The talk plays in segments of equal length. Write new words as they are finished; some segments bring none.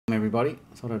everybody.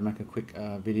 I thought I'd make a quick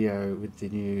video with the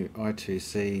new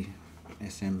I2C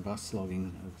SMBus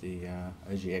logging of the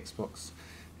OG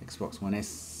Xbox One S,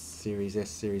 Series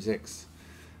S, Series X.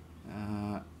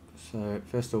 So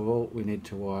first of all we need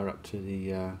to wire up to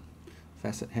the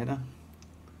FACET header.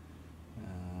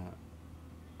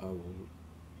 I will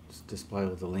display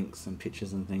all the links and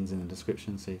pictures and things in the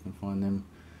description so you can find them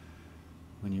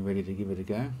when you're ready to give it a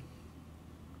go.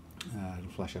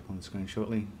 It'll flash up on the screen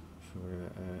shortly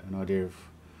for an idea of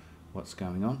what's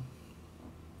going on.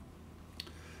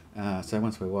 So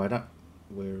once we're wired up,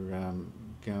 we're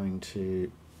going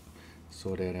to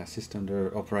sort out our system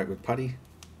to operate with Putty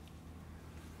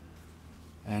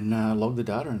and log the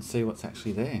data and see what's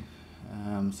actually there.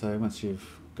 So once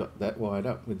you've got that wired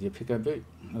up with your Pico boot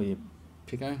or your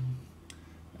Pico,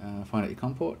 find out your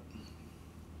COM port.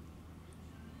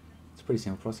 It's a pretty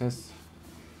simple process.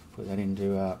 Put that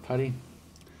into Putty.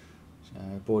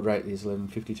 Baud rate is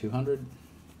 115200.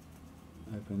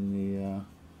 Open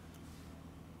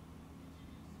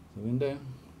the window,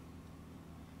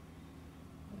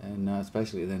 and it's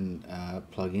basically then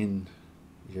plug in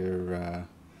your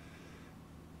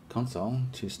console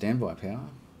to standby power,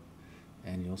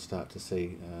 and you'll start to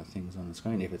see things on the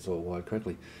screen if it's all wired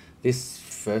correctly. This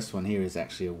first one here is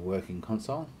actually a working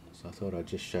console, so I thought I'd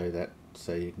just show that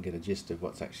so you can get a gist of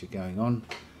what's actually going on.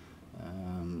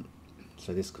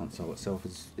 So this console itself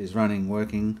is running,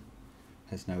 working,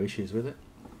 has no issues with it.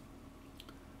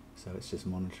 So it's just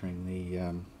monitoring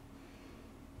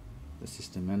the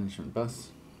system management bus.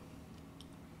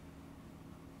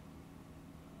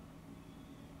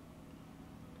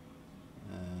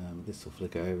 This will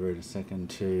flick over in a second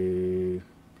to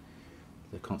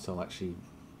the console actually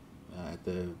at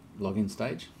the login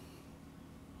stage,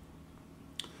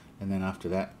 and then after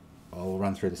that I'll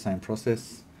run through the same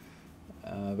process.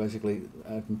 Basically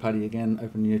open Putty again,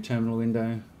 open your terminal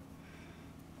window,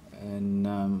 and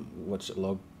watch it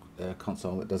log a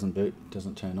console that doesn't boot,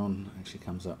 doesn't turn on, actually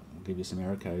comes up, will give you some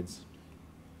error codes.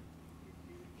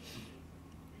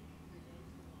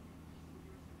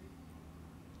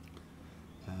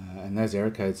 And those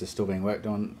error codes are still being worked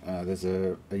on. There's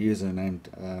a user named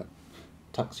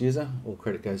tuxuser, all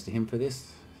credit goes to him for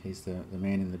this. He's the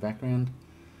man in the background.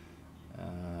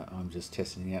 I'm just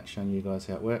testing it out, showing you guys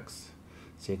how it works.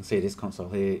 So you can see this console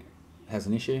here has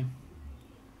an issue,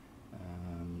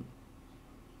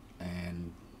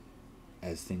 and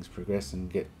as things progress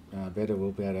and get better,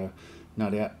 we'll be able to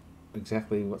nut out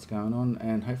exactly what's going on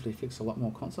and hopefully fix a lot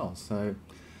more consoles. So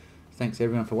thanks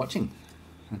everyone for watching.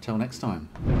 Until next time,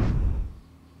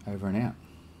 over and out.